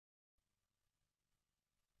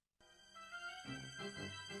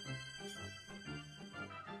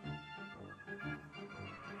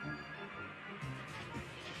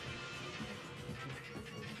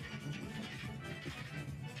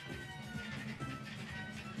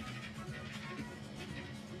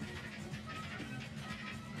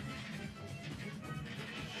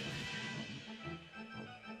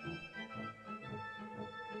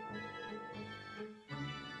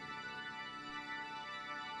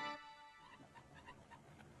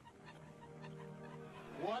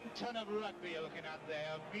1 ton of rugby you're looking at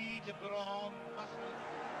there. Meat, brawn, muscle.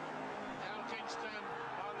 Hull Kingston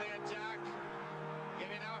on the attack.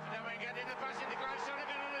 Giving off, now we're getting the pass in the ground.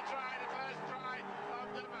 Sullivan on the try, the first try of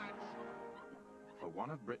the match. For one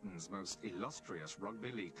of Britain's most illustrious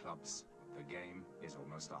rugby league clubs, the game is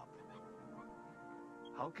almost up.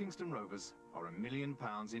 Hull Kingston Rovers are £1 million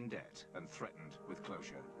in debt and threatened with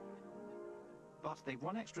closure. But they've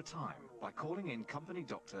won extra time by calling in company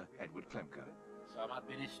doctor Edward Klempka. So I'm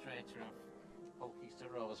administrator of Hull Kingston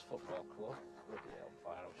Rovers Football Club. Bloody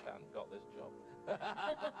hellfire, I wish I hadn't got this job.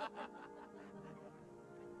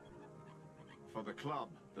 For the club,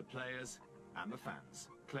 the players and the fans,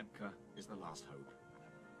 Klempka is the last hope.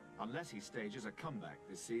 Unless he stages a comeback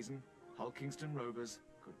this season, Hull Kingston Rovers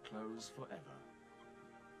could close forever.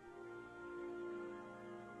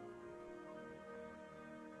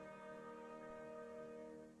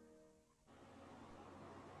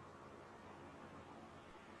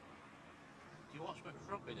 Do you watch much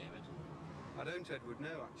rugby, David? I don't, Edward,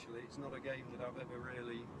 no, actually. It's not a game that I've ever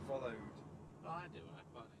really followed. Oh, I do, I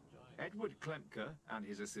quite enjoy it. Edward Klempka and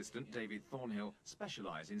his assistant David Thornhill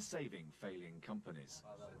specialise in saving failing companies.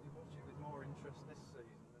 I'll certainly watch it with more interest this season.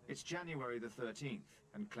 It's January the 13th,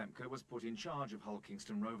 and Klempka was put in charge of Hull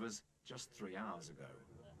Kingston Rovers just 3 hours ago.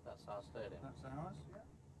 That's our stadium. That's ours, yeah.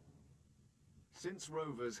 Since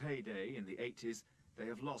Rovers' heyday in the 80s, they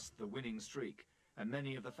have lost the winning streak, and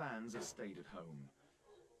many of the fans have stayed at home.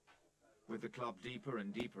 With the club deeper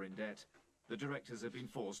and deeper in debt, the directors have been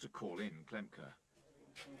forced to call in Klempka.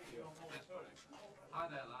 Hi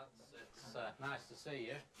there, lads. It's nice to see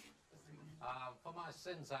you. For my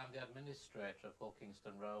sins, I'm the administrator of Hull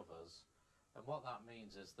Kingston Rovers, and what that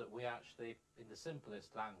means is that we actually, in the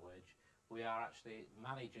simplest language, we are actually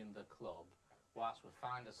managing the club whilst we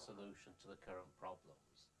find a solution to the current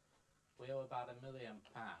problems. We owe about £1 million,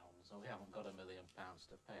 and we haven't got £1 million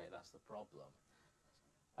to pay. That's the problem.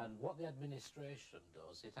 And what the administration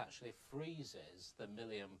does, it actually freezes the £1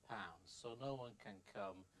 million, so no one can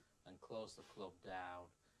come and close the club down,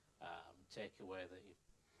 take away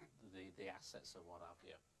the assets and what have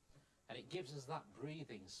you. And it gives us that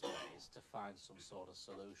breathing space to find some sort of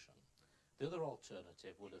solution. The other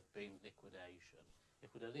alternative would have been liquidation.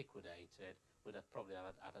 If we'd have liquidated, we'd have probably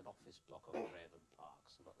had an office block on Craven Park,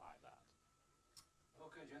 something like that.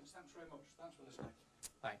 Okay, gents, thanks very much. Thanks for listening.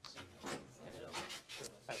 Thanks.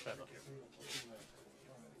 Thanks very much.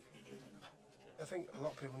 I think a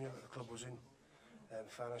lot of people knew that the club was in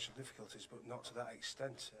financial difficulties, but not to that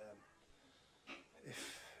extent.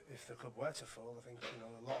 If the club were to fall, I think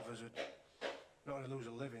a lot of us would not only lose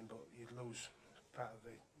a living, but you'd lose part of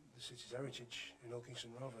the city's heritage in Hull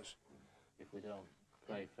Kingston Rovers. If we don't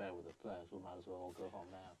play fair with the players, we might as well all go home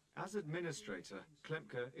now. As administrator,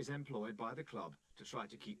 Klempka is employed by the club to try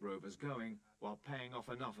to keep Rovers going while paying off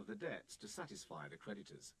enough of the debts to satisfy the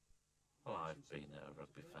creditors. Well, I've been a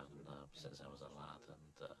rugby fan since I was a lad,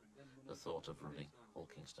 and the thought of running Hull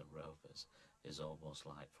Kingston Rovers is almost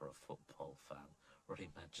like for a football fan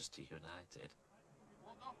running Manchester United.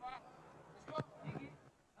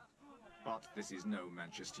 But this is no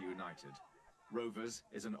Manchester United. Rovers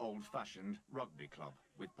is an old-fashioned rugby club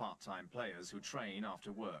with part-time players who train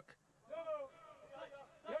after work.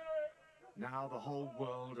 Now the whole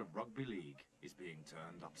world of rugby league is being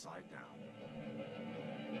turned upside down.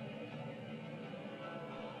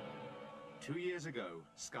 2 years ago,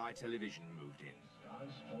 Sky Television moved in.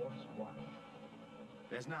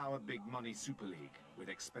 There's now a big money Super League with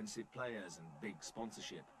expensive players and big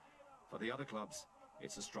sponsorship. For the other clubs,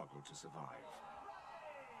 it's a struggle to survive.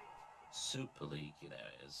 Super League,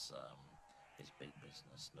 is big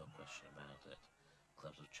business, no question about it.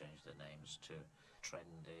 Clubs have changed their names to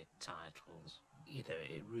trendy titles. It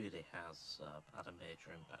really has had a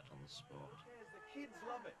major impact on the sport. The kids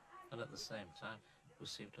love it. And at the same time, we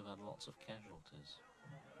seem to have had lots of casualties.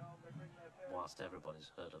 Whilst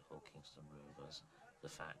everybody's heard of Hull Kingston Rovers, the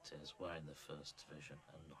fact is we're in the First Division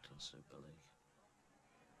and not in Super League.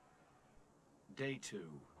 Day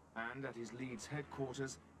 2, and at his Leeds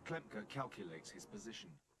headquarters, Klempka calculates his position.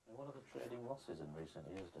 What are the trading losses in recent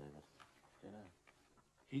years, David? Do you know?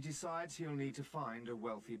 He decides he'll need to find a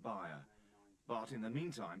wealthy buyer. But in the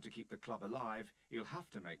meantime, to keep the club alive, he'll have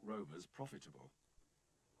to make Rovers profitable.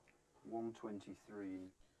 123.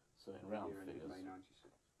 So in round figures, May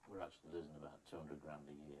 96. we're actually losing about 200 grand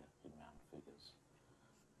a year in round figures.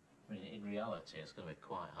 I mean, in reality, it's going to be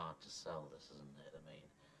quite hard to sell this, isn't it? I mean,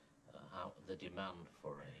 how the demand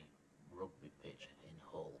for a rugby pitch in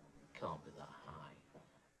Hull can't be that high.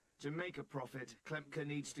 To make a profit, Klempka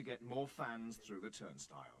needs to get more fans through the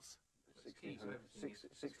turnstiles.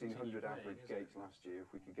 1,600 average gates last year.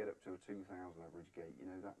 If we could get up to a 2,000 average gate, you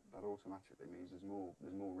know, that automatically means there's more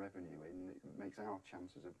revenue in. It makes our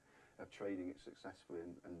chances of trading it successfully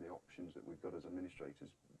and the options that we've got as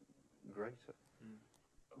administrators greater.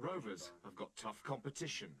 Rovers have got tough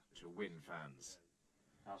competition to win fans.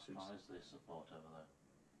 How strong is the support over there?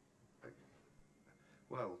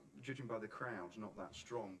 Well, judging by the crowds, not that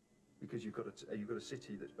strong, because you've got a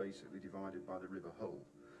city that's basically divided by the River Hull,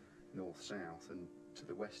 north-south, and to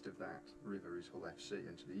the west of that river is Hull FC,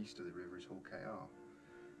 and to the east of the river is Hull KR.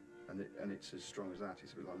 And it's as strong as that.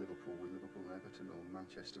 It's a bit like Liverpool with Liverpool and Everton, or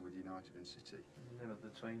Manchester with United and City. Never the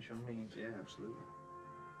twain shall meet. Yeah, absolutely.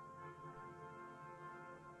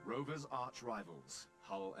 Rovers' arch rivals,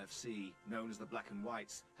 Hull FC, known as the Black and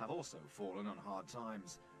Whites, have also fallen on hard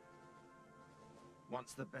times.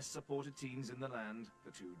 Once the best supported teams in the land,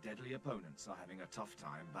 the two deadly opponents are having a tough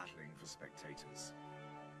time battling for spectators.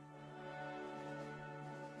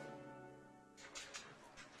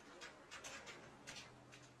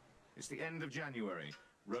 It's the end of January,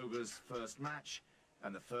 Rovers' first match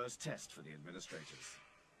and the first test for the administrators.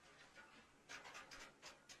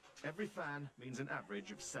 Every fan means an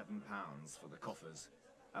average of £7 for the coffers,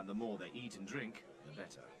 and the more they eat and drink, the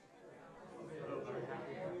better.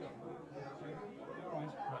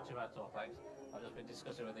 Not too bad at all, thanks. I've just been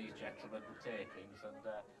discussing with these gentlemen the takings and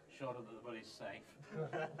showed them that the money's safe.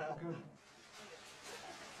 Good.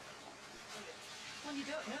 Well, you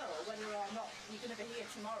don't know whether or not you're going to be here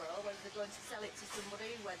tomorrow, whether they're going to sell it to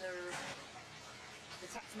somebody, whether the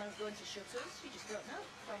taxman's going to shut us. You just don't know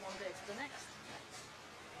from one day to the next.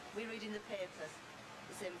 We read in the paper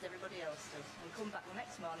the same as everybody else does. We come back the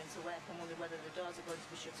next morning to work and wonder whether the doors are going to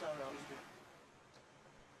be shut or not.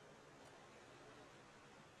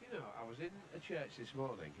 You know, I was in a church this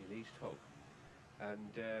morning in East Hull,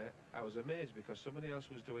 and I was amazed because somebody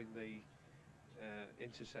else was doing the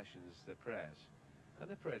intercessions, the prayers,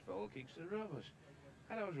 and they prayed for Hull Kingston Rovers,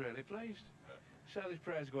 and I was really pleased. So there's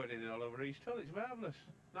prayers going in all over East Hull. It's marvellous.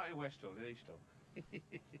 Not in West Hull, in East Hull.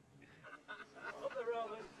 Up the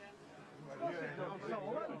Rovers.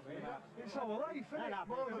 It's all life, isn't it?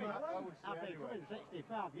 More than that. I've been coming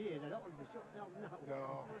 65 years, I don't want to be shut down now.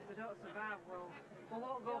 No. If they don't survive, we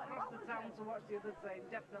won't go across the town to watch the other team,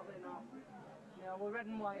 definitely not. Yeah, we're red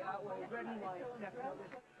and white, aren't we? Red and white, definitely.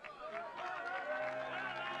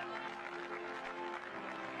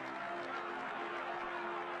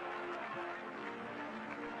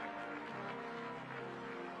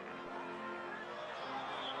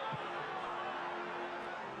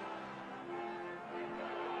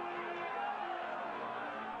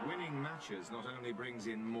 Winning matches not only brings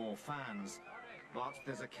in more fans, but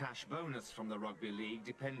there's a cash bonus from the Rugby League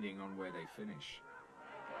depending on where they finish.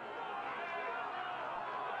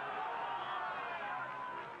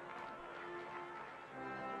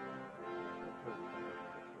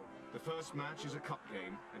 The first match is a cup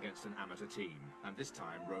game against an amateur team, and this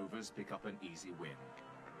time Rovers pick up an easy win.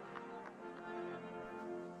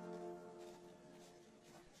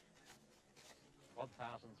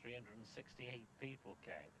 £1,368 people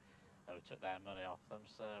came who took their money off them,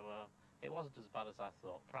 so it wasn't as bad as I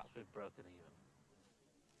thought. Perhaps we've broken even.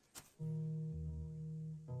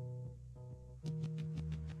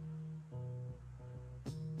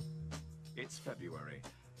 It's February,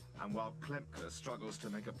 and while Klempka struggles to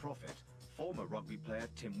make a profit, former rugby player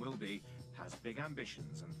Tim Wilby has big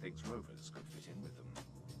ambitions and thinks Rovers could fit in with them.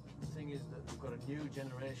 The thing is that we've got a new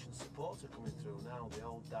generation supporter coming through now. The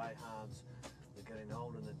old diehards, they're getting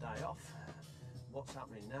old and they die off. What's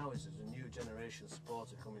happening now is there's a new generation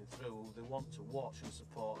supporter coming through. They want to watch and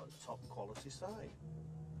support a top quality side.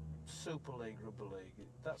 Super League, Rugby League,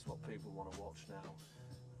 that's what people want to watch now,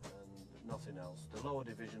 and nothing else. The lower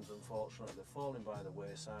divisions, unfortunately, they're falling by the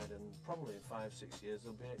wayside, and probably in 5-6 years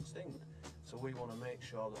they'll be extinct. So we want to make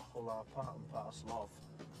sure that Hull are part and parcel of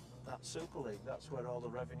that Super League. That's where all the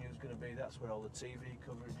revenue is going to be, that's where all the TV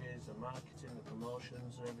coverage is, the marketing, the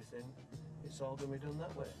promotions and everything. It's all going to be done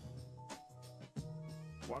that way.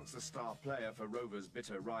 Once a star player for Rovers'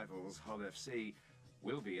 bitter rivals Hull FC,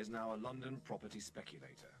 Wilby is now a London property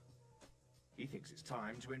speculator. He thinks it's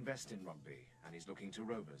time to invest in rugby, and he's looking to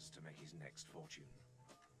Rovers to make his next fortune.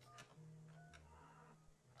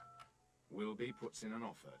 Wilby puts in an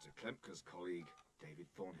offer to Klempka's colleague, David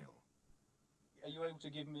Thornhill. Are you able to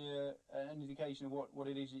give me an indication of what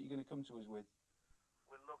it is that you're going to come to us with?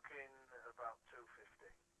 We're looking at about 250.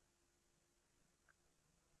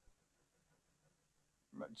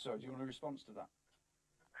 Right, sorry, do you want a response to that?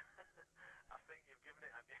 I think you've given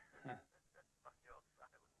it, haven't you? On your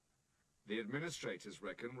silence. The administrators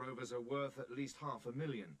reckon Rovers are worth at least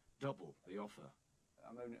 £500,000, double the offer.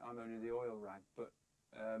 I'm only the oil rag, but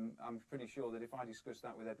I'm pretty sure that if I discuss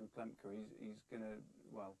that with Edward Klempka,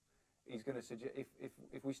 he's going to suggest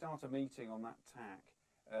if we start a meeting on that tack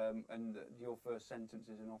and your first sentence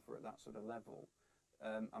is an offer at that sort of level,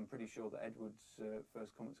 I'm pretty sure that Edward's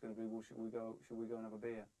first comment's going to be, well, should we go and have a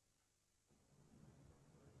beer?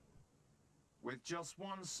 With just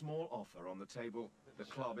one small offer on the table, the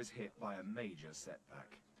club is hit by a major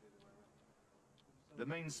setback. The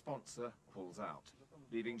main sponsor pulls out,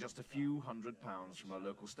 leaving just a few £100s from a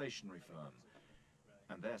local stationery firm,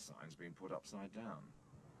 and their sign's been put upside down.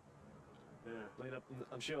 Yeah, I mean,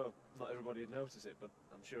 I'm sure not everybody would notice it, but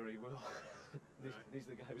I'm sure he will. He's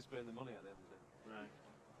the guy who's paying the money at the end of the day. Right.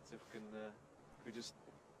 So if we just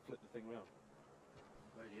flip the thing round.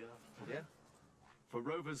 Yeah. For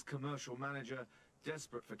Rovers' commercial manager,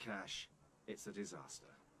 desperate for cash, it's a disaster.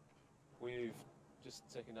 We've just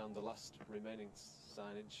taken down the last remaining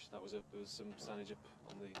signage. There was some signage up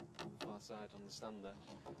on the far side on the stand there.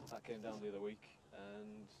 That came down the other week,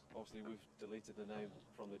 and obviously we've deleted the name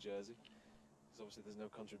from the jersey, because obviously there's no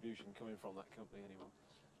contribution coming from that company anymore.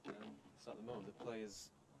 So at the moment, the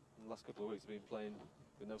players in the last couple of weeks have been playing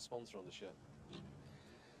with no sponsor on the shirt.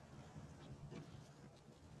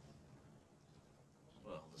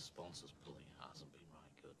 Well, the sponsors pulling hasn't been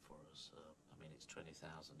right good for us. I mean, it's 20,000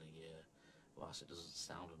 a year. Whilst it doesn't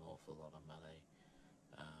sound an awful lot of money,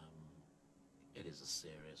 it is a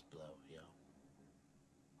serious blow, yeah.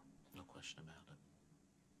 No question about it.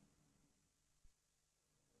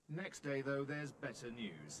 Next day, though, there's better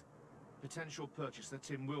news. Potential purchaser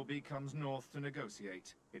Tim Wilby comes north to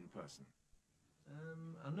negotiate in person.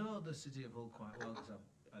 I know the city of Hull quite well because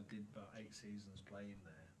I did about 8 seasons playing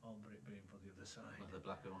there. All but it being for the other side. The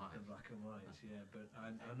black and white. The black and whites, yeah. But I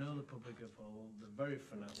know the public of Hull, they're very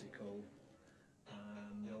fanatical,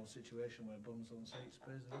 and the old situation where bums on seats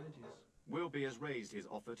pays the wages. Wilby has raised his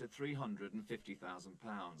offer to £350,000,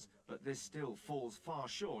 but this still falls far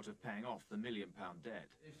short of paying off the £1 million debt.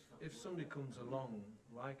 If somebody comes along,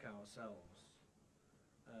 like ourselves,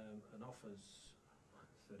 and offers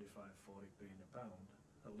 35, 40p in a pound,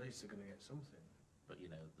 at least they're going to get something. But, you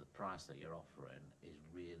know, the price that you're offering is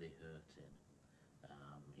really hurting.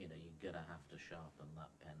 You know, you're going to have to sharpen that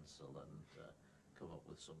pencil and come up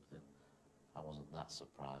with something. I wasn't that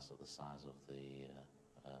surprised at the size of the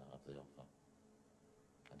offer.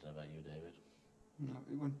 I don't know about you, David. No,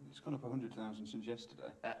 it's gone up 100,000 since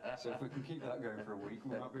yesterday. So if we can keep that going for a week,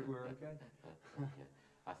 we're okay. Okay.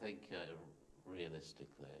 I think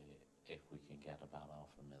realistically, if we can get about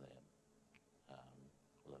 £500,000,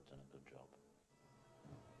 we'll have done a good job.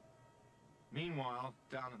 Meanwhile,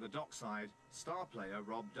 down at the dockside, star player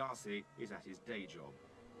Rob Darcy is at his day job.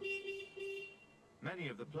 Many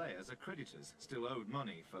of the players are creditors, still owed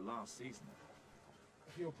money for last season.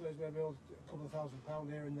 A few players maybe owed a couple of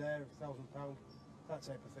 £1,000 here and there, £1,000, that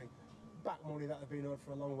type of thing. Back money that have been owed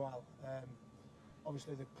for a long while.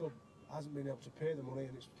 Obviously the club hasn't been able to pay the money,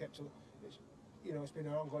 and it's kept. It's been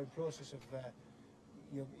an ongoing process of.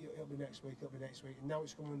 It'll be next week, and now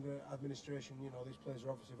it's coming under administration. You know, these players are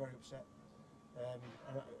obviously very upset. And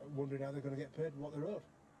wondering how they're going to get paid what they're owed.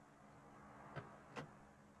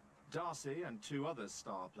 Darcy and 2 other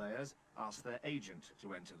star players asked their agent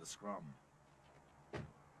to enter the scrum. A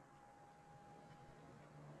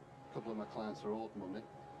couple of my clients are owed money.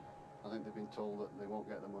 I think they've been told that they won't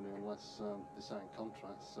get the money unless they sign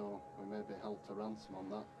contracts, so we may be held to ransom on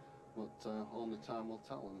that. But only time will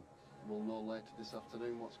tell, and we'll know later this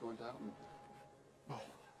afternoon what's going to happen.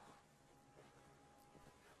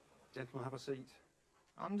 Gentlemen, have a seat.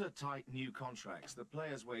 Under tight new contracts, the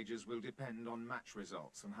players' wages will depend on match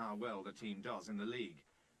results and how well the team does in the league.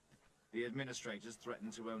 The administrators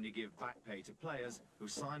threaten to only give back pay to players who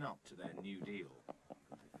sign up to their new deal.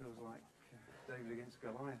 It feels like David against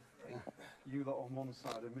Goliath. You lot on one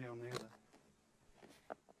side and me on the other.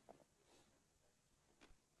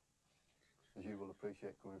 As you will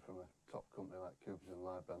appreciate, coming from a top company like Coopers and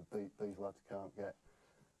Lybrand, these lads can't get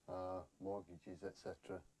mortgages,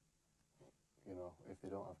 etc. You know, if they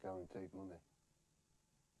don't have guaranteed money.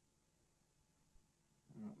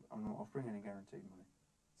 I'm not offering any guaranteed money.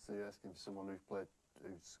 So you're asking for someone who's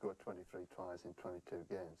scored 23 tries in 22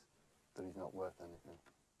 games, that he's not worth anything?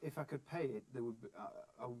 If I could pay it,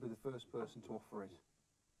 I would be the first person to offer it.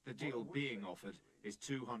 The deal being offered is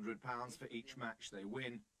 £200 for each match they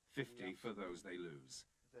win, 50 for those they lose,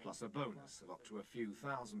 plus a bonus of up to a few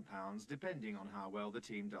 £1,000s, depending on how well the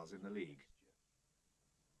team does in the league.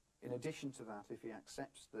 In addition to that, if he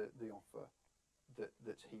accepts the offer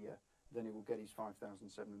that's here, then he will get his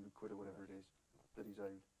 5,700 quid or whatever it is that he's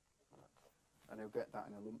owed. And he'll get that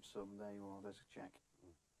in a lump sum. There you are, there's a cheque.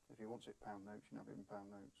 If he wants it pound notes, you can have it in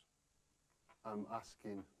pound notes. I'm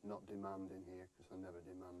asking, not demanding here, because I never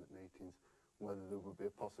demand at meetings, whether there would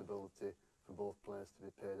be a possibility for both players to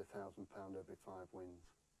be paid £1,000 every 5 wins.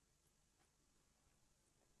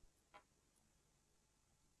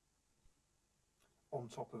 On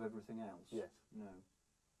top of everything else? Yes. No.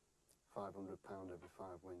 £500 every 5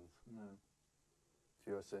 wins. No.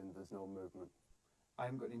 So you're saying there's no movement? I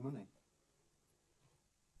haven't got any money.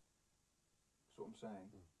 That's what I'm saying.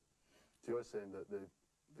 So you're saying that the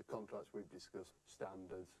contracts we've discussed,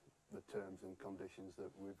 standards, the terms and conditions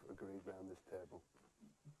that we've agreed round this table?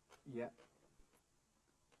 Yeah.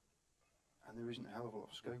 And there isn't a hell of a lot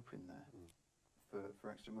of scope in there for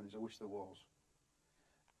extra monies. I wish there was.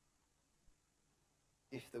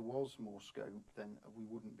 If there was more scope, then you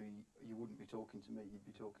wouldn't be talking to me, you'd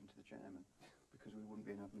be talking to the chairman, because we wouldn't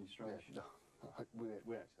be in administration. Yeah, no, we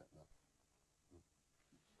accept that.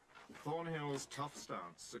 Thornhill's tough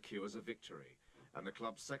stance secures a victory, and the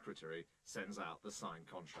club's secretary sends out the signed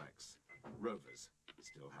contracts. Rovers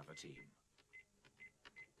still have a team.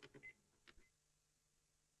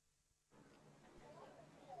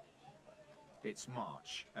 It's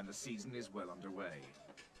March, and the season is well underway.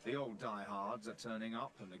 The old diehards are turning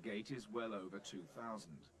up, and the gate is well over 2,000.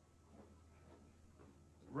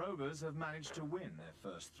 Rovers have managed to win their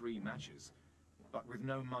first 3 matches, but with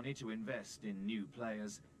no money to invest in new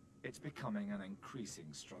players, it's becoming an increasing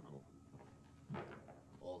struggle.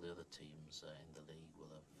 All the other teams in the league will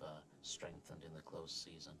have strengthened in the close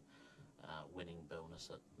season. Winning bonus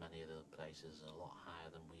at many of the places is a lot higher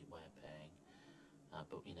than we're paying.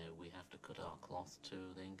 But, you know, we have to cut our cloth to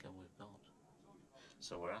the income we've got.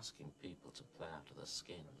 So we're asking people to play out of their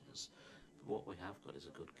skins. But what we have got is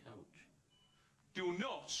a good coach. Do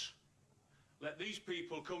not let these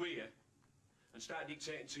people come here and start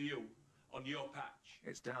dictating to you on your patch.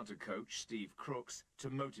 It's down to coach Steve Crooks to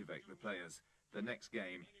motivate the players. The next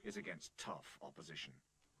game is against tough opposition.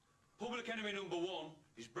 Public enemy number 1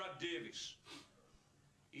 is Brad Davis.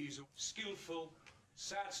 He's a skillful,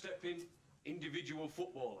 sidestepping individual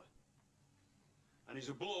footballer. And he's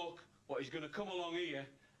a bloke what he's going to come along here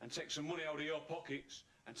and take some money out of your pockets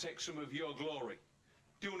and take some of your glory.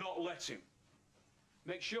 Do not let him.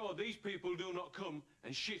 Make sure these people do not come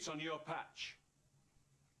and shit on your patch.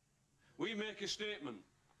 We make a statement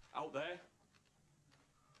out there.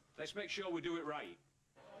 Let's make sure we do it right.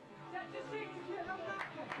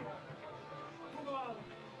 Come on.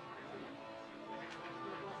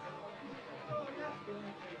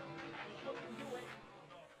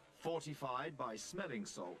 Fortified by smelling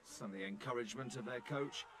salts and the encouragement of their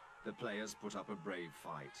coach, the players put up a brave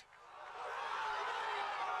fight.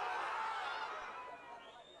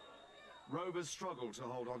 Rovers struggle to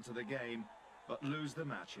hold on to the game, but lose the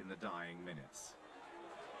match in the dying minutes.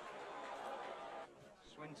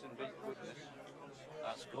 Swinton beat Goodness.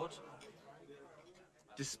 That's good.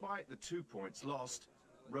 Despite the 2 points lost,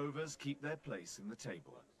 Rovers keep their place in the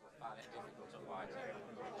table. I find it difficult to fight it.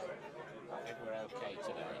 I think we're okay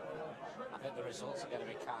today. I think the results are going to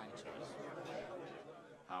be kind to us.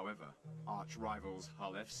 However, arch rivals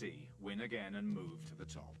Hull FC win again and move to the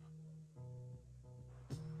top.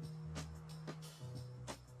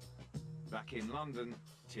 Back in London,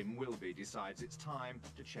 Tim Wilby decides it's time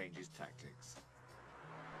to change his tactics.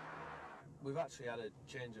 We've actually had a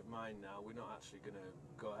change of mind now. We're not actually going to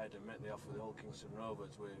go ahead and make the offer of the Hull Kingston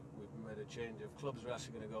Rovers. We've made a change of clubs. We're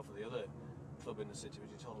actually going to go for the other club in the city,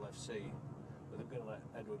 which is Hull FC. But they're going to let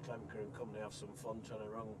Edward Klempka and company have some fun trying to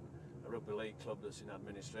run a rugby league club that's in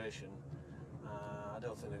administration. I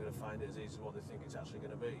don't think they're going to find it as easy as what they think it's actually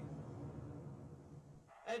going to be.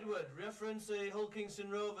 Edward, reference the Hull Kingston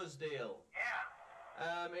Rovers deal.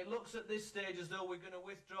 Yeah. It looks at this stage as though we're going to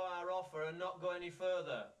withdraw our offer and not go any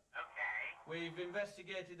further. Okay. We've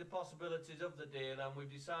investigated the possibilities of the deal and we've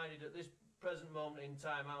decided at this present moment in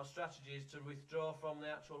time our strategy is to withdraw from the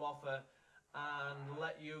actual offer and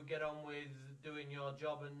let you get on with doing your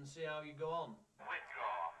job and see how you go on.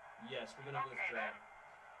 Withdraw? Yes, we're going to withdraw. Then.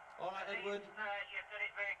 All right, Edward. You've done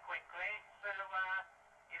it very quickly, so,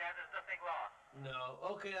 you know, there's nothing lost. No,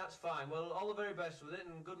 okay, that's fine. Well, all the very best with it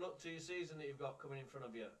and good luck to your season that you've got coming in front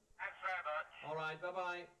of you. Thanks very much. All right,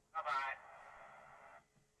 bye-bye. Bye-bye.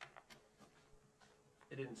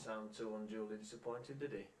 He didn't sound too unduly disappointed,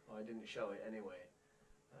 did he? Or he didn't show it anyway.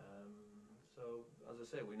 So, as I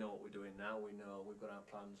say, we know what we're doing now. We know we've got our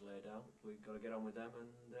plans laid out. We've got to get on with them,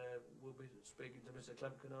 and we'll be speaking to Mr.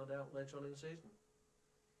 Klempka, no doubt, later on in the season.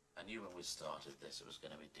 I knew when we started this it was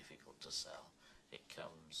going to be difficult to sell. It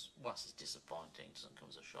comes, whilst it's disappointing, it doesn't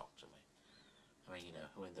come as a shock to me. I mean, you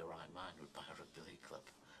know, who in their right mind would buy a rugby league club?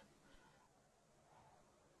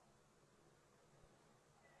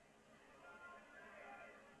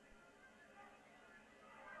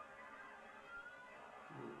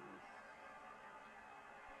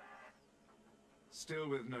 Still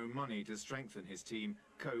with no money to strengthen his team,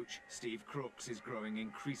 coach Steve Crooks is growing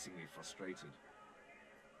increasingly frustrated.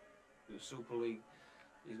 The Super League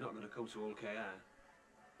is not going to come to Hull KR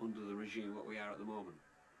under the regime what we are at the moment.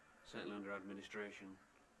 Certainly under administration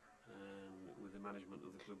and with the management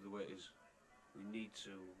of the club the way it is. We need,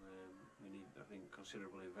 I think,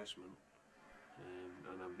 considerable investment,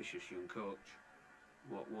 an ambitious young coach,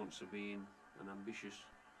 what wants to be in an ambitious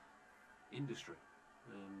industry.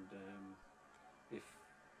 And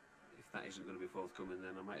if that isn't going to be forthcoming,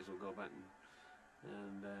 then I might as well go back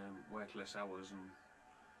and work less hours and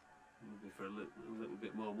maybe for a little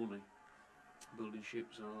bit more money, building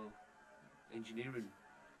ships or engineering.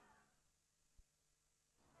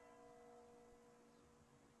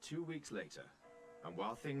 2 weeks later, and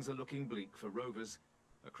while things are looking bleak for Rovers,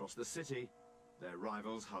 across the city, their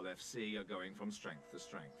rivals Hull FC are going from strength to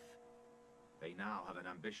strength. They now have an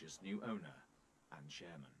ambitious new owner and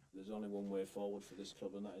chairman. There's only one way forward for this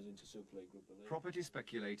club, and that is into Super League Rugby League. Property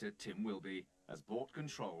speculator Tim Wilby has bought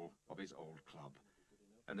control of his old club,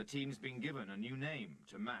 and the team's been given a new name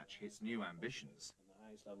to match its new ambitions. The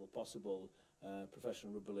highest level possible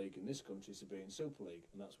professional rugby league in this country is to be in Super League,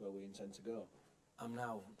 and that's where we intend to go. I'm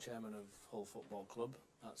now chairman of Hull Football Club.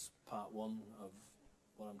 That's part one of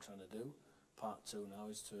what I'm trying to do. Part two now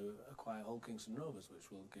is to acquire Hull Kingston Rovers,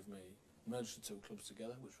 which will give me, merge the two clubs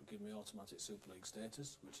together, which will give me automatic Super League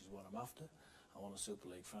status, which is what I'm after. I want a Super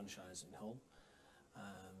League franchise in Hull.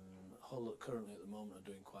 Hull currently at the moment are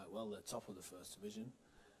doing quite well. They're top of the First Division,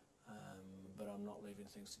 but I'm not leaving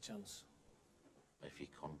things to chance. If you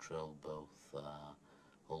control both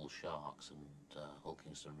Hull Sharks and Hull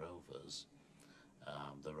Kingston Rovers,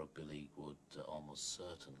 the Rugby League would almost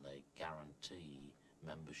certainly guarantee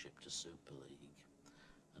membership to Super League,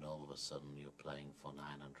 and all of a sudden you're playing for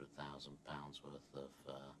 £900,000 worth of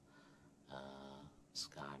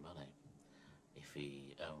Sky money. If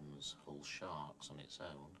he owns Hull Sharks on its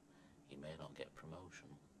own, he may not get promotion,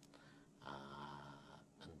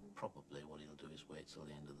 and probably what he'll do is wait till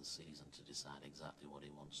the end of the season to decide exactly what he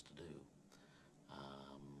wants to do.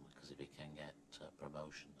 Because if he can get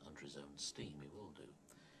promotion under his own steam, he will do.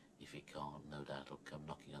 If he can't, no doubt he'll come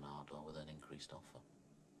knocking on our door with an increased offer.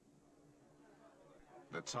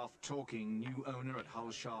 The tough-talking new owner at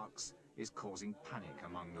Hull Sharks is causing panic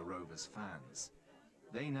among the Rovers fans.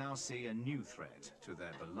 They now see a new threat to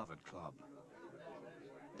their beloved club.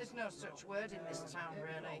 There's no such word in this town,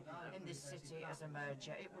 really, in this city as a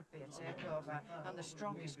merger. It would be a takeover, and the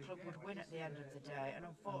strongest club would win at the end of the day, and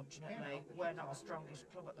unfortunately, we're not the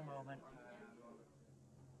strongest club at the moment.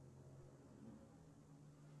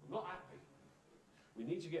 I'm not happy. We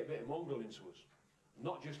need to get a bit of mongrel into us,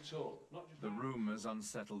 not just talk. The rumours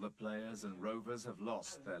unsettle the players, and Rovers have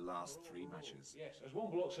lost their last 3 matches. Yes, as one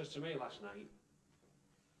bloke says to me last night,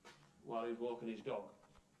 while he was walking his dog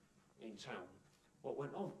in town, what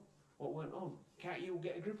went on? What went on? Can't you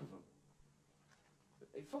get a grip of them?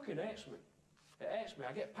 It fucking hurts me. It hurts me.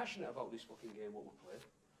 I get passionate about this fucking game, what we play.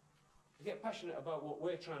 I get passionate about what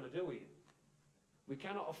we're trying to do here. We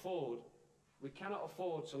cannot afford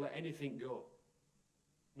to let anything go.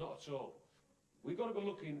 Not at all. We've got to be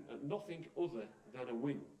looking at nothing other than a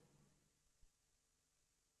win.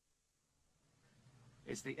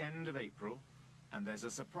 It's the end of April, and there's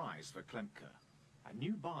a surprise for Klempka. A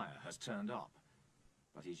new buyer has turned up,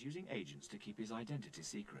 but he's using agents to keep his identity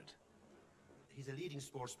secret. He's a leading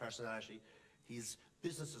sports personality. His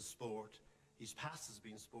business is sport, his past has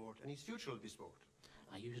been sport, and his future will be sport.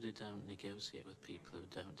 I usually don't negotiate with people who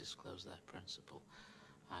don't disclose their principal.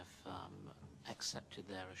 I've accepted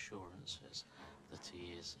their assurances that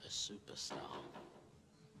he is a superstar.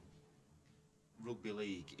 Rugby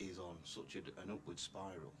league is on such an upward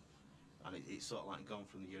spiral, and it's sort of like gone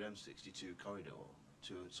from your M62 corridor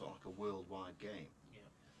to sort of like a worldwide game. Yeah.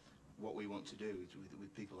 What we want to do is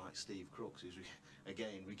with people like Steve Crooks, who's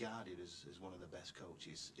again regarded as one of the best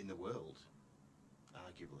coaches in the world,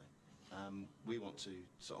 arguably. We want to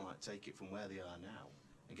sort of like take it from where they are now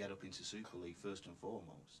and get up into Super League first and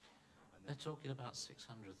foremost. They're talking about £600,000.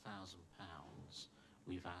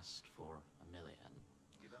 We've asked for £1 million.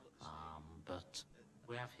 But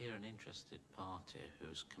we have here an interested party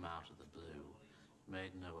who's come out of the blue,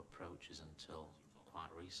 made no approaches until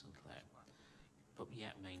quite recently, but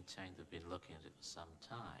yet maintained they've been looking at it for some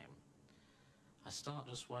time. I start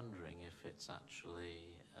just wondering if it's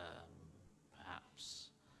actually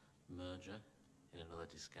perhaps merger in another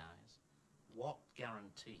disguise. What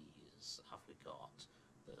guarantees have we got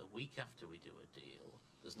that a week after we do a deal,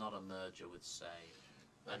 there's not a merger with, say,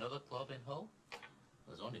 another club in Hull?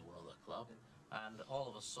 There's only one other club, and all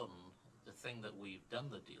of a sudden, the thing that we've done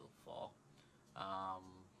the deal for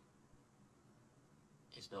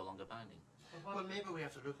is no longer binding. Well, maybe we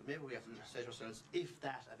have to say to ourselves, if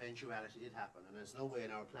that eventuality did happen, and there's no way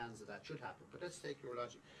in our plans that that should happen, but let's take your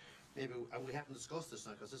logic. Maybe, and we haven't discussed this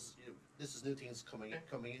now, because this is new things coming in,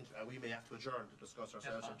 and we may have to adjourn to discuss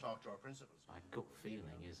ourselves and talk to our principals. My gut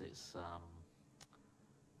feeling is it's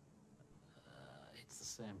the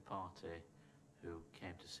same party who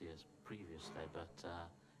came to see us previously, but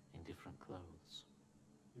in different clothes.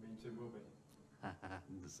 You mean Tim Wilby? I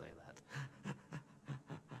didn't say that.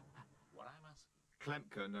 What I'm asking...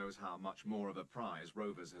 Klempka knows how much more of a prize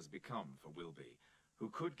Rovers has become for Wilby, who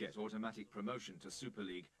could get automatic promotion to Super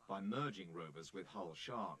League by merging Rovers with Hull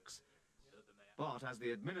Sharks. But as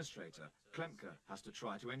the administrator, Klempka has to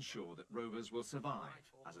try to ensure that Rovers will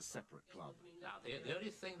survive as a separate club. Now, the only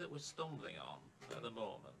thing that we're stumbling on at the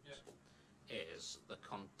moment is the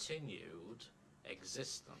continued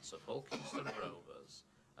existence of Hull Kingston Rovers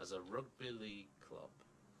as a rugby league club.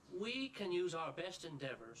 We can use our best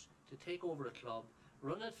endeavours to take over a club,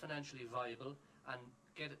 run it financially viable, and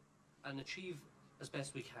get it and achieve as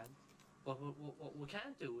best we can. But what we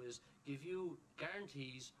can't do is give you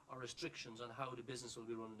guarantees or restrictions on how the business will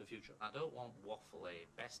be run in the future. I don't want waffly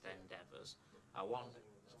best endeavours. I want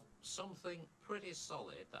something pretty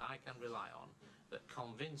solid that I can rely on, that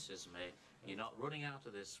convinces me you're not running out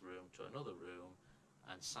of this room to another room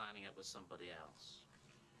and signing up with somebody else.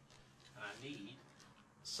 And I need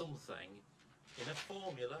something in a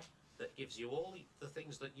formula that gives you all the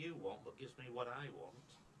things that you want, but gives me what I want.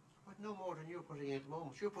 But no more than you're putting in at the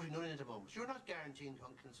moment. You're putting none in at the moment. You're not guaranteeing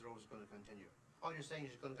Hull Kingston Rovers is going to continue. All you're saying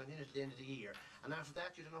is it's going to continue to the end of the year, and after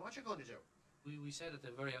that you don't know what you're going to do. We said at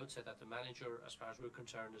the very outset that the manager, as far as we're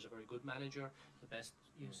concerned, is a very good manager, the best,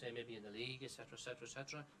 you say, maybe in the league, etc., etc.,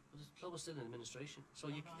 etc. But the club is still in administration, so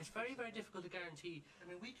it's very, very difficult to guarantee. I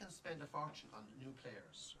mean, we can spend a fortune on new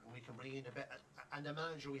players, and we can bring in and the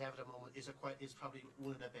manager we have at the moment is probably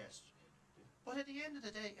one of the best. But at the end of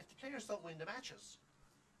the day, if the players don't win the matches,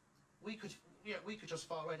 we could just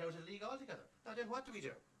fall right out of the league altogether. Now then, what do we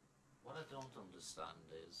do? What I don't understand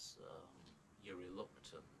is your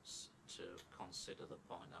reluctance to consider the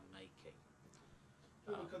point I'm making.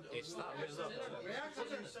 It's that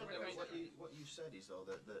what you said is, though,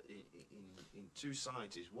 that in two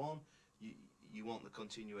sides is, one, you want the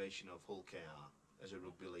continuation of Hull KR as a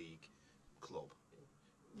rugby league club,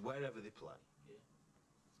 wherever they play.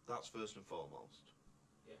 That's first and foremost.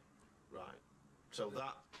 Right. So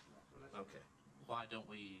that... Okay. Why don't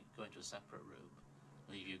we go into a separate room?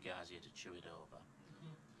 Leave you guys here to chew it over.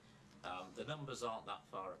 The numbers aren't that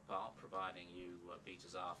far apart, providing you beat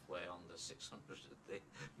us halfway on the 600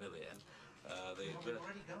 million. We've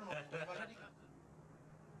already gone.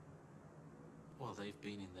 Well, they've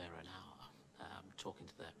been in there an hour, talking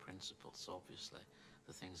to their principals. Obviously,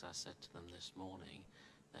 the things I said to them this morning,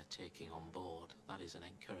 they're taking on board. That is an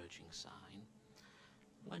encouraging sign.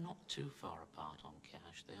 We're not too far apart on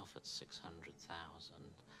cash. They offered 600,000.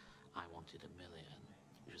 I wanted $1 million,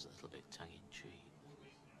 which was a little bit tongue-in-cheek.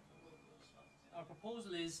 Our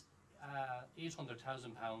proposal is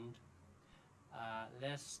 £800,000,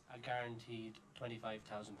 less a guaranteed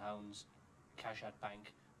 £25,000 cash at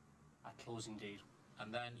bank at closing date.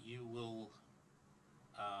 And then you will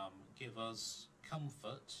give us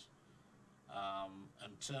comfort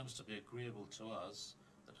and terms to be agreeable to us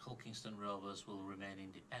that Hull Kingston Rovers will remain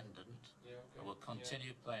independent and will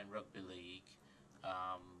continue playing rugby league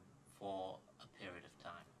for a period of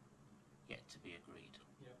time, yet to be agreed.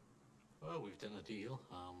 Well, we've done a deal.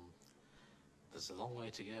 There's a long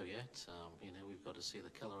way to go yet. You know, we've got to see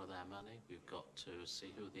the colour of their money. We've got to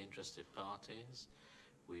see who the interested party is.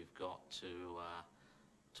 We've got to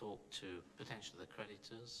talk to potentially the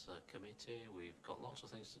creditors committee. We've got lots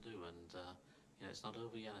of things to do, and you know, it's not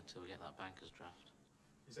over yet until we get that banker's draft.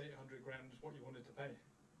 Is 800 grand what you wanted to pay?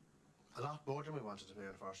 A lot more than we wanted to pay,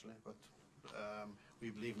 unfortunately, but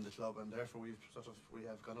we believe in the club, and therefore we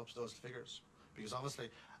have gone up to those figures, because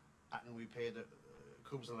obviously, and we paid the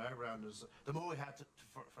Cubs and our round is the more we had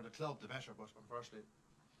for the club, the better. But unfortunately,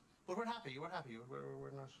 but we're happy. We're happy.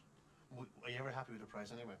 We're not. Are you ever happy with the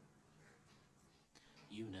price anyway?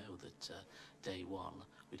 You know that day one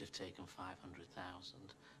we'd have taken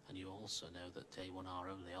 500,000, and you also know that day one our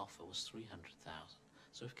only offer was 300,000.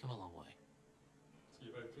 So we've come a long way. So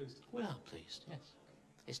you're very pleased? We are pleased, yes.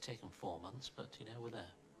 It's taken 4 months, but you know, we're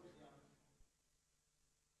there.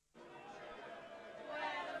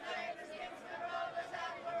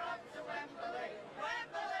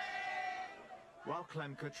 While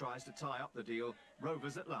Klempka tries to tie up the deal,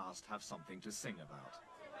 Rovers at last have something to sing about.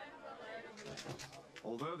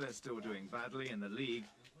 Although they're still doing badly in the league,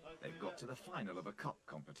 they've got to the final of a cup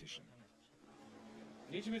competition.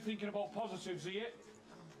 You need to be thinking about positives here.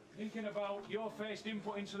 thinking about your first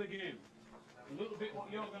input into the game. A little bit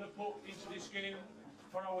what you're going to put into this game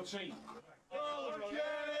for our team.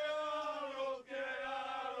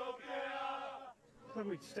 When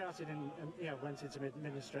we started and went into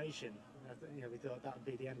administration, we thought that would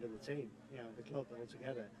be the end of the team, the club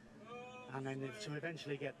altogether. And then to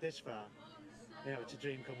eventually get this far, it's a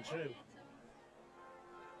dream come true.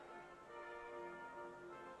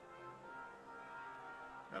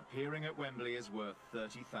 Appearing at Wembley is worth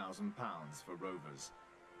 £30,000 for Rovers.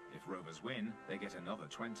 If Rovers win, they get another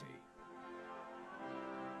 20.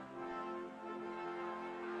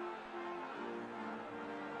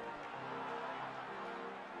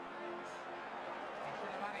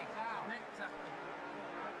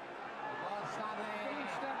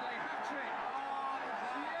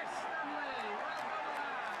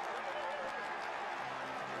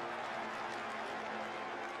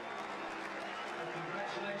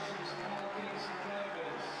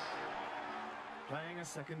 Playing a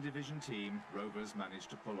second division team, Rovers managed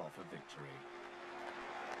to pull off a victory.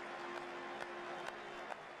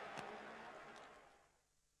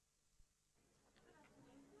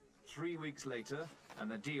 Three weeks later,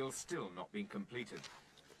 and the deal's still not been completed.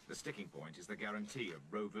 The sticking point is the guarantee of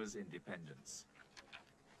Rovers' independence.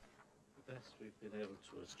 The best we've been able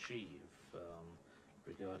to achieve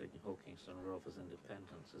regarding Hull Kingston Rovers'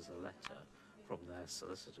 independence is a letter from their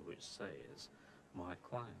solicitor which says, "My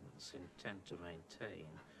clients intend to maintain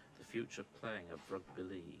the future playing of rugby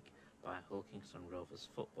league by Hull Kingston Rovers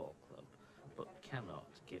Football Club, but cannot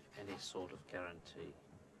give any sort of guarantee."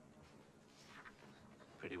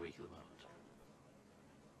 Pretty weak at the moment.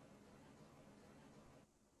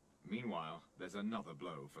 Meanwhile, there's another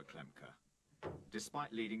blow for Klempka.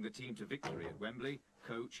 Despite leading the team to victory at Wembley,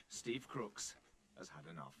 coach Steve Crooks has had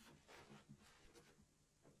enough.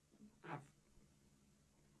 I've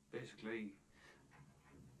basically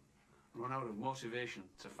run out of motivation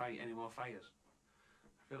to fight any more fires.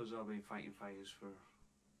 I feel as though I've been fighting fires for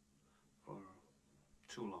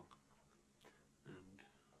too long, and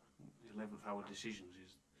 11th hour decisions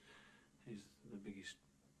is the biggest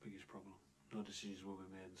problem. No decisions will be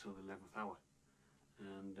made until the 11th hour,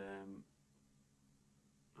 and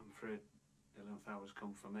I'm afraid the 11th hour has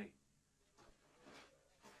come for me.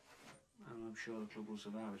 And I'm sure the club will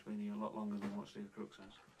survive. It's been here a lot longer than what Steve Crooks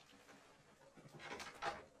has.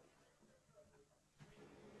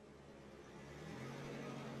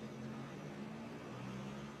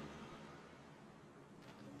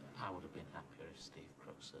 I would have been happier if Steve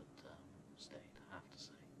Crooks had stayed, I have to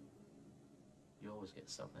say. You always get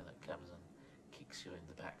something that comes and kicks you in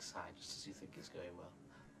the backside just as you think it's going well.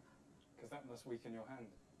 Because that must weaken your hand.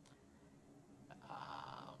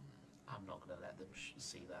 I'm not going to let them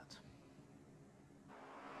see that.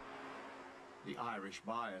 The Irish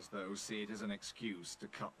buyers, though, see it as an excuse to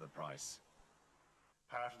cut the price.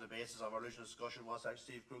 Part of the basis of our original discussion was that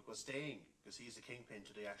Steve Crook was staying, because he's the kingpin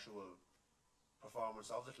to the actual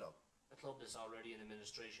performance of the club. The club is already in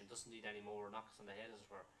administration, doesn't need any more knocks on the head, as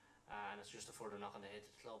it were, and it's just a further knock on the head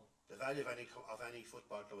to the club. The value of any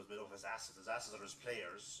football club is made up of its assets. Its assets are its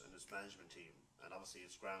players and its management team, and obviously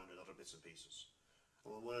its ground and other bits and pieces.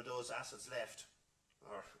 And when one of those assets left,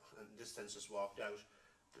 or in this sense just walked out,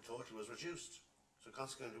 the total was reduced. So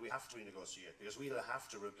consequently we have to renegotiate, because we'll have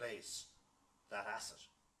to replace that asset.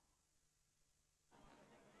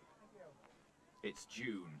 It's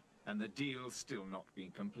June, and the deal's still not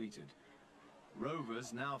been completed.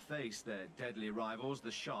 Rovers now face their deadly rivals, the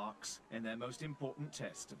Sharks, in their most important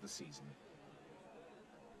test of the season.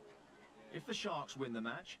 If the Sharks win the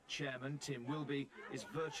match, Chairman Tim Wilby is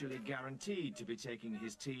virtually guaranteed to be taking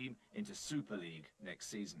his team into Super League next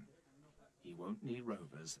season. He won't need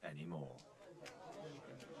Rovers anymore.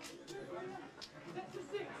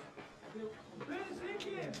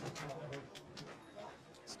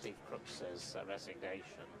 Steve Crooks'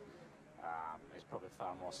 resignation is probably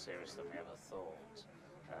far more serious than we ever thought.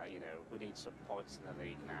 We need some points in the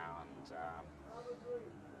league now, and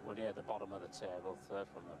we're near the bottom of the table, third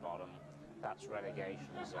from the bottom. That's relegation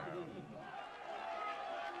zone.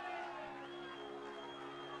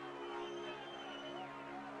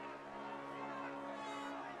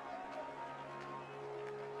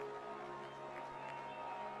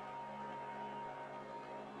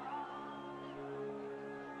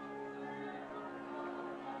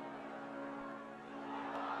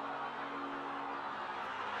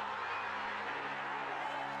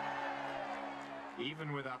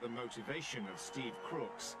 Even without the motivation of Steve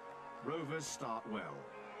Crooks, Rovers start well.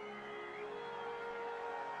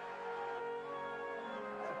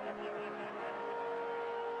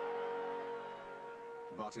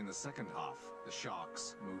 But in the second half, the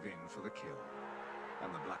Sharks move in for the kill.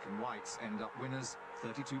 And the black and whites end up winners,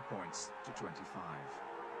 32 points to 25.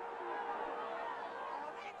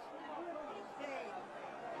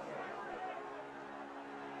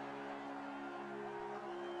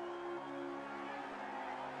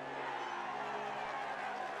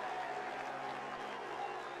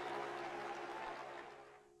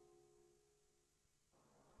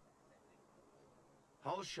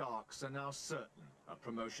 Hull Sharks are now certain of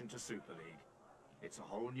promotion to Super League. It's a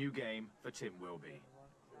whole new game for Tim Wilby.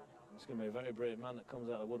 It's going to be a very brave man that comes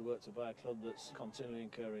out of the woodwork to buy a club that's continually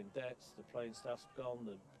incurring debts. The playing staff's gone,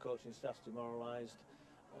 the coaching staff's demoralised.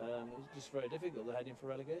 It's just very difficult. They're heading for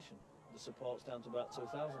relegation. The support's down to about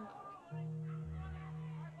 2,000.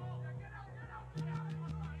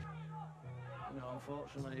 You know,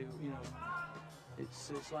 unfortunately, you know,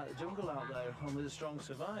 it's like the jungle out there. Only the strong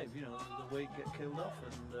survive. You know, the weak get killed off,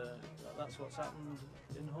 and that's what's happened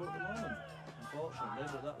in Hull at the moment.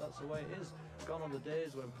 Unfortunately, but that's the way it is. Gone are the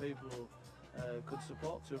days when people could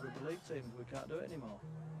support two rugby league teams. We can't do it anymore.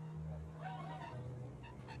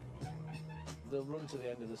 They'll run to the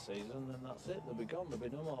end of the season, and that's it. They'll be gone. There'll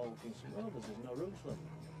be no more Hull Kingston Rovers. There's no room for them.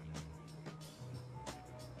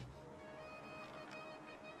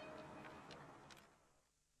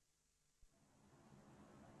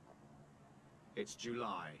 It's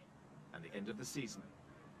July and the end of the season.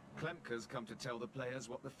 Klempka's come to tell the players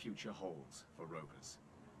what the future holds for Rovers.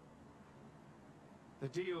 The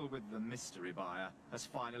deal with the mystery buyer has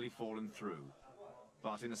finally fallen through.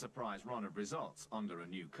 But in a surprise run of results under a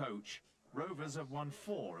new coach, Rovers have won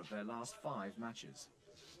 4 of their last 5 matches.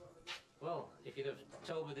 Well, if you'd have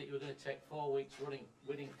told me that you were going to take 4 weeks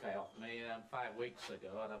winning pay off me 5 weeks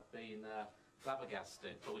ago, I'd have been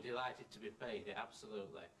flabbergasted. But we're delighted to be paid, yeah,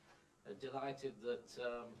 absolutely. Delighted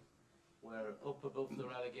that we're up above the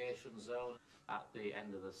relegation zone at the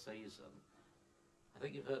end of the season. I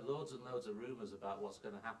think you've heard loads and loads of rumours about what's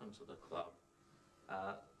going to happen to the club.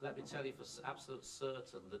 Let me tell you for absolute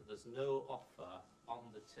certain that there's no offer on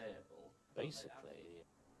the table. Basically,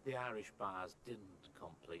 the Irish buyers didn't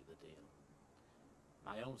complete the deal.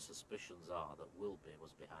 My own suspicions are that Wilby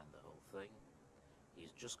was behind the whole thing.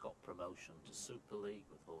 He's just got promotion to Super League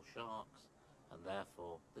with Hull Sharks, and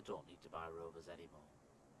therefore they don't need to buy Rovers anymore.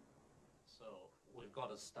 So we've got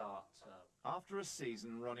to start... After a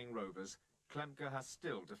season running Rovers, Klempka has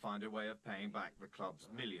still to find a way of paying back the club's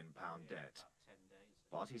 £1 million debt.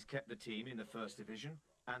 But he's kept the team in the First Division,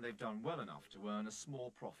 and they've done well enough to earn a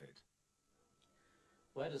small profit.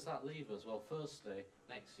 Where does that leave us? Well, firstly,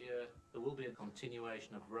 next year there will be a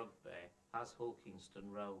continuation of rugby as Hull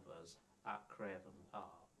Kingston Rovers at Craven Park.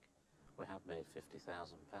 We have made £50,000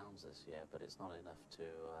 this year, but it's not enough to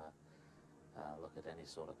look at any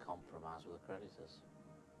sort of compromise with the creditors.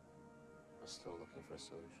 We're still looking for a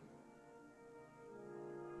solution.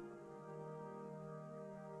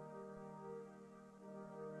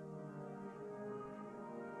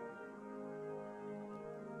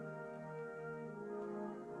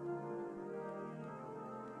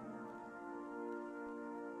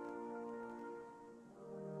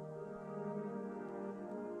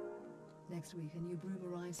 Next week, a new broom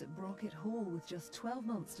arrives at Brocket Hall with just 12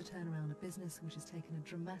 months to turn around a business which has taken a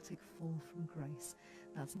dramatic fall from grace.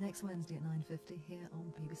 That's next Wednesday at 9:50 here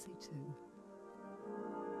on BBC 2.